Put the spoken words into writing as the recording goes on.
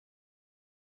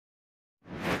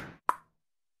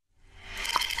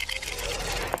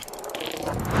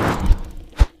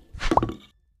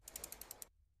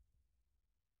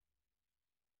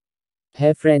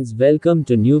Hey friends, welcome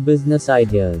to New Business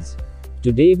Ideas.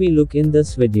 Today we look in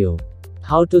this video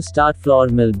how to start flour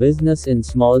mill business in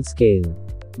small scale.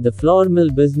 The flour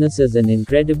mill business is an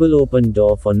incredible open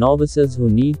door for novices who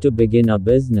need to begin a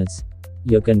business.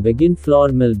 You can begin flour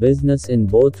mill business in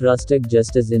both rustic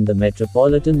just as in the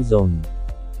metropolitan zone.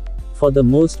 For the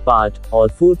most part, all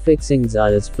food fixings are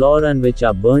as flour and which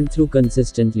are burnt through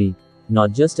consistently.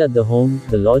 Not just at the home,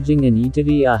 the lodging and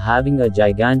eatery are having a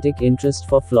gigantic interest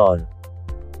for flour.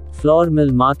 Flour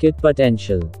mill market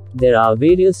potential. There are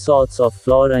various sorts of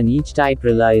flour and each type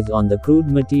relies on the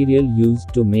crude material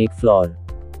used to make flour.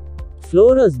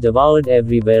 Flour is devoured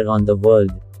everywhere on the world.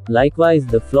 Likewise,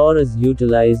 the flour is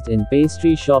utilized in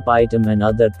pastry shop item and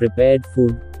other prepared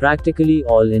food. Practically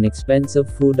all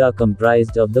inexpensive food are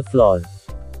comprised of the flour.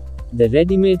 The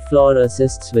ready-made flour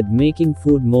assists with making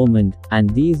food moment,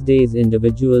 and these days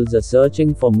individuals are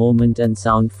searching for moment and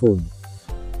sound food.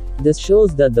 This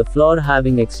shows that the flour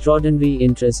having extraordinary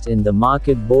interest in the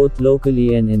market both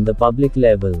locally and in the public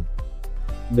level.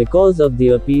 Because of the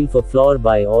appeal for flour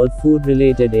by all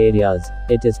food-related areas,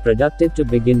 it is productive to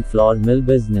begin flour mill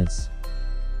business.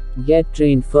 Get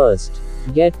trained first.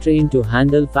 Get trained to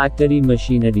handle factory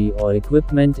machinery or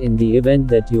equipment in the event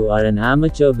that you are an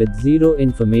amateur with zero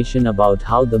information about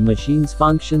how the machines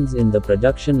functions in the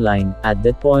production line. At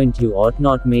that point you ought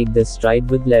not make this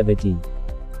stride with levity.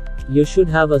 You should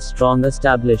have a strong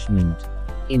establishment.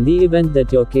 In the event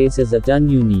that your case is at all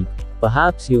unique,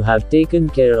 perhaps you have taken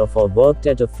care of or worked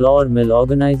at a flour mill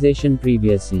organization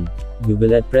previously, you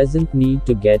will at present need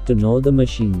to get to know the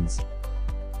machines.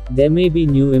 There may be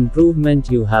new improvement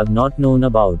you have not known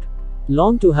about.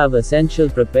 Long to have essential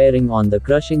preparing on the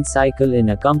crushing cycle in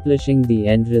accomplishing the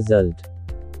end result.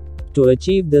 To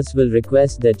achieve this will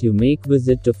request that you make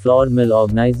visit to flour mill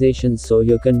organizations so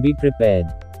you can be prepared.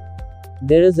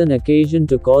 There is an occasion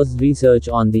to cause research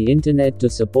on the internet to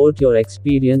support your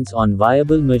experience on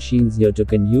viable machines you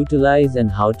can utilize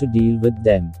and how to deal with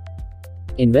them.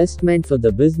 Investment for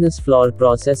the business. Flour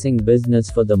processing business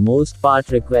for the most part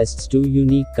requests two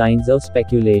unique kinds of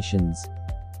speculations.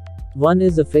 One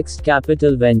is a fixed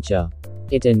capital venture.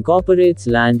 It incorporates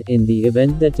land in the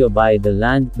event that you buy the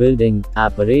land, building,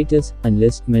 apparatus,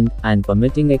 enlistment, and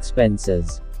permitting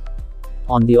expenses.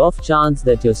 On the off chance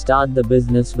that you start the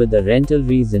business with a rental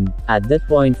reason, at that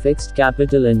point fixed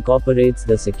capital incorporates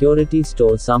the security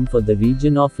store sum for the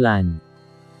region of land.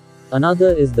 Another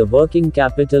is the working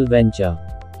capital venture.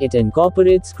 It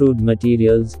incorporates crude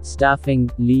materials, staffing,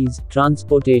 lease,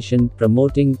 transportation,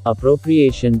 promoting,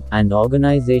 appropriation, and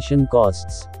organization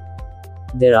costs.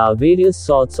 There are various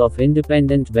sorts of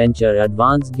independent venture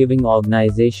advance giving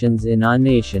organizations in our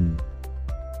nation.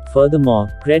 Furthermore,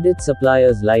 credit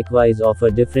suppliers likewise offer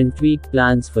different tweak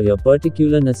plans for your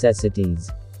particular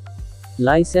necessities.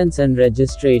 License and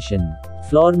registration.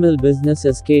 Flour mill business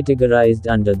is categorized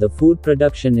under the food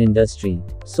production industry,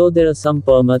 so there are some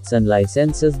permits and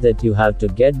licenses that you have to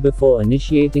get before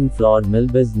initiating flour mill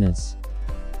business.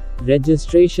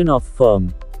 Registration of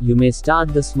firm. You may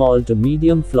start the small to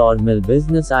medium flour mill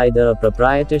business either a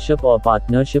proprietorship or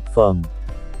partnership firm.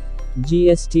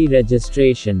 GST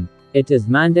registration. It is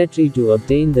mandatory to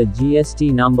obtain the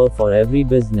GST number for every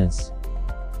business.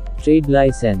 Trade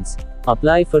license.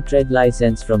 Apply for trade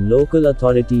license from local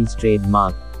authorities.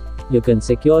 Trademark. You can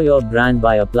secure your brand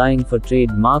by applying for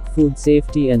trademark. Food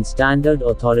Safety and Standard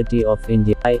Authority of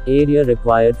India area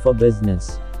required for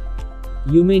business.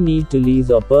 You may need to lease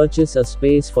or purchase a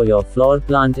space for your flour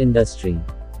plant industry.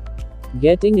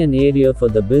 Getting an area for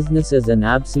the business is an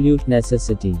absolute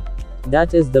necessity.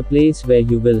 That is the place where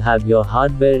you will have your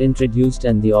hardware introduced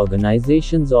and the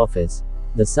organization's office.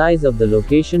 The size of the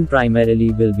location primarily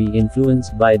will be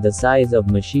influenced by the size of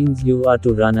machines you are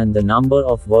to run and the number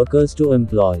of workers to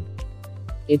employ.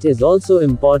 It is also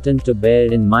important to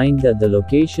bear in mind that the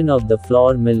location of the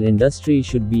flour mill industry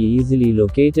should be easily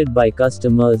located by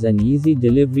customers and easy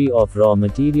delivery of raw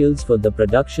materials for the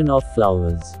production of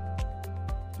flours.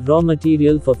 Raw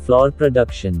material for flour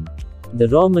production. The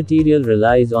raw material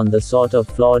relies on the sort of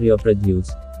flour you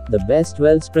produce. The best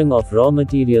wellspring of raw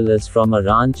material is from a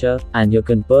rancher, and you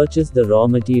can purchase the raw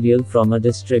material from a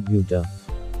distributor.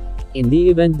 In the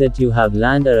event that you have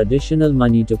land or additional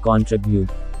money to contribute,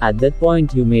 at that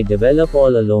point you may develop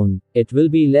all alone. It will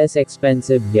be less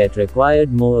expensive yet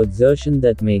required more exertion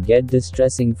that may get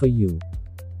distressing for you.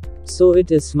 So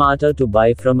it is smarter to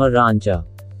buy from a rancher.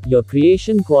 Your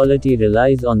creation quality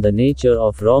relies on the nature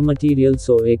of raw material,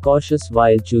 so be cautious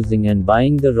while choosing and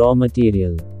buying the raw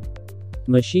material.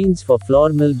 Machines for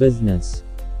flour mill business.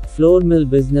 Flour mill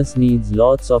business needs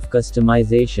lots of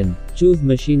customization. Choose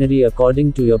machinery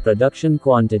according to your production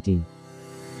quantity.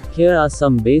 Here are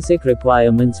some basic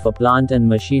requirements for plant and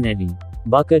machinery.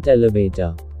 Bucket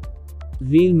elevator.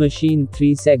 Reel machine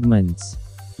 3 segments.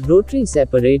 Rotary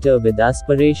separator with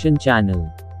aspiration channel.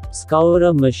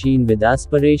 Scourer machine with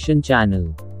aspiration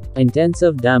channel.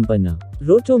 Intensive dampener.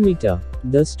 Rotometer.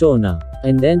 Dust toner.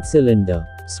 Indent cylinder.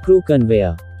 Screw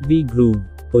conveyor. V-groove.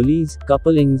 Pulleys,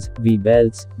 couplings,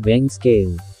 V-belts, weighing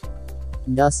scale.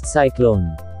 Dust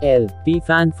cyclone. L.P.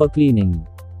 fan for cleaning.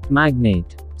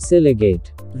 Magnet.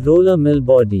 Siligate. Roller mill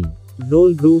body.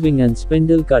 Roll grooving and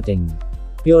spindle cutting.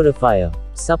 Purifier.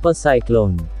 Supper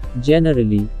cyclone.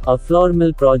 Generally, a floor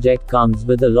mill project comes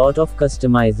with a lot of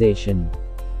customization.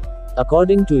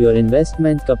 According to your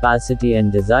investment capacity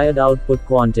and desired output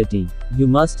quantity, you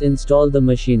must install the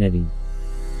machinery.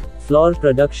 Floor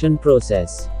production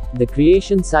process. The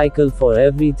creation cycle for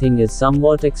everything is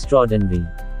somewhat extraordinary.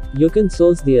 You can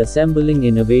source the assembling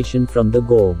innovation from the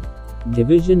go.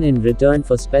 Division in return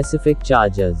for specific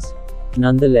charges.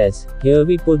 Nonetheless, here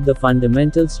we put the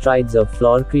fundamental strides of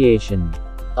floor creation.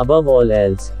 Above all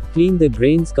else, clean the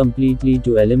grains completely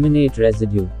to eliminate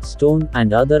residue, stone,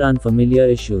 and other unfamiliar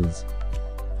issues.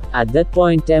 At that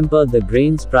point, temper the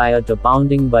grains prior to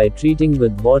pounding by treating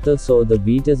with water so the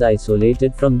wheat is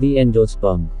isolated from the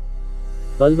endosperm.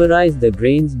 Pulverize the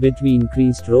grains between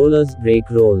creased rollers, break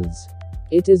rolls.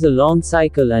 It is a long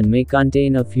cycle and may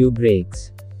contain a few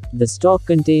breaks. The stalk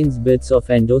contains bits of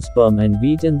endosperm and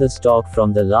wheat in the stalk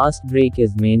from the last break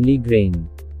is mainly grain.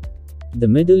 The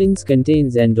middlings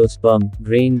contains endosperm,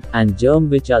 grain, and germ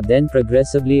which are then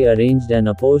progressively arranged and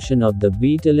a portion of the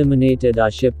wheat eliminated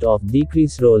are shipped off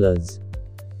decrease rollers.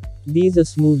 These are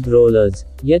smooth rollers,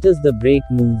 yet as the break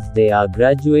moves they are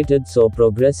graduated so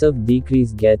progressive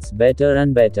decrease gets better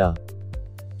and better.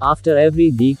 After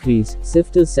every decrease,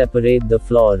 sifters separate the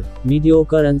floor,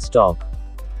 mediocre and stalk.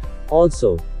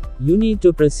 Also, you need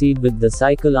to proceed with the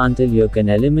cycle until you can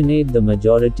eliminate the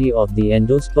majority of the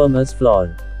endosperm as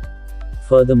floor.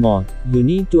 Furthermore, you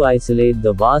need to isolate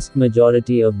the vast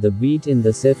majority of the wheat in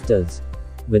the sifters.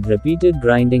 With repeated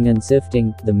grinding and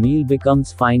sifting, the meal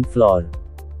becomes fine flour.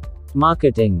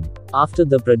 Marketing. After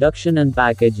the production and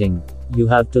packaging, you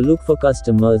have to look for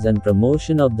customers and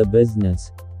promotion of the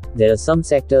business. There are some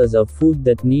sectors of food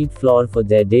that need flour for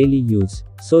their daily use,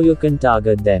 so you can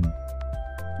target them.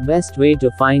 Best way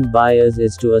to find buyers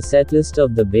is to a set list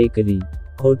of the bakery,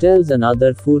 hotels and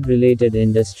other food-related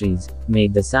industries,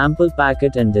 make the sample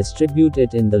packet and distribute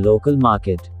it in the local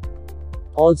market.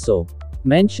 Also,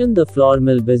 mention the flour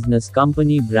mill business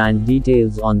company brand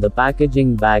details on the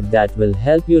packaging bag that will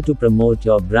help you to promote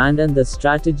your brand and the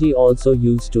strategy also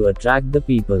used to attract the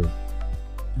people.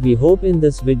 We hope in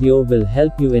this video will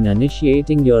help you in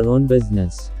initiating your own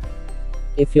business.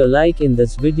 If you like in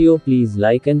this video, please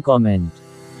like and comment.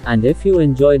 And if you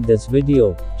enjoyed this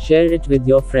video, share it with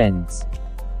your friends.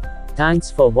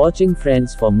 Thanks for watching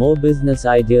friends. For more business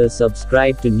ideas,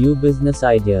 subscribe to New Business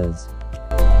Ideas.